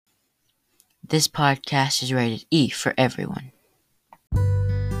This podcast is rated E for everyone.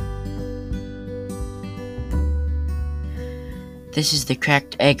 This is the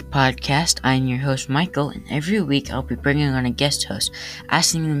Cracked Egg Podcast. I am your host, Michael, and every week I'll be bringing on a guest host,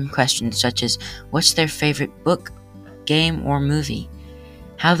 asking them questions such as what's their favorite book, game, or movie,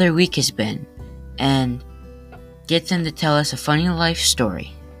 how their week has been, and get them to tell us a funny life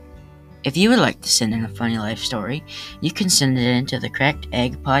story. If you would like to send in a funny life story, you can send it into the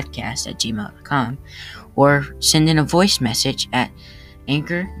crackedeggpodcast@gmail.com or send in a voice message at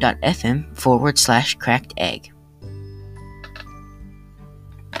anchor.fm/crackedegg.